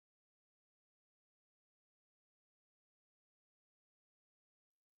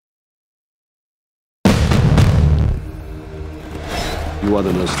You are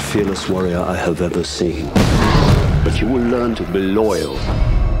the most fearless warrior I have ever seen. But you will learn to be loyal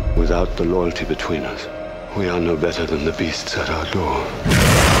without the loyalty between us. We are no better than the beasts at our door.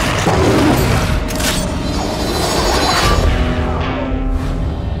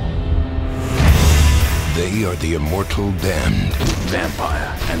 They are the immortal damned.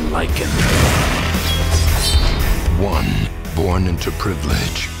 Vampire and lichen. One born into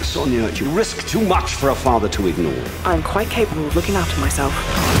privilege. Sonia, you risk too much for a father to ignore. I'm quite capable of looking after myself.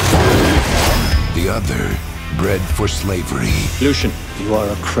 The other bred for slavery. Lucian, you are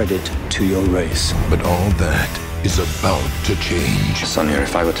a credit to your race. But all that is about to change. Sonia,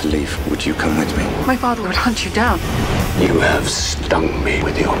 if I were to leave, would you come with me? My father would hunt you down. You have stung me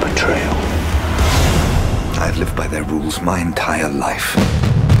with your betrayal. I've lived by their rules my entire life.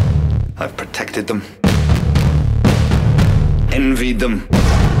 I've protected them, envied them,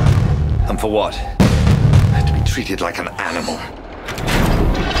 and for what? To be treated like an animal.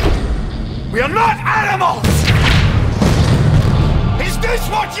 We are not animals! Is this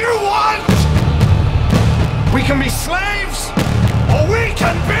what you want? We can be slaves, or we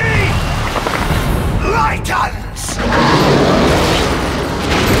can be lichens!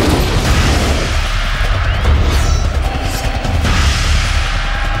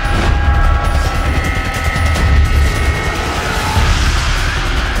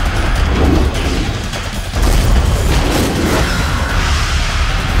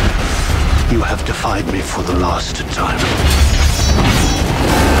 You have defied me for the last time.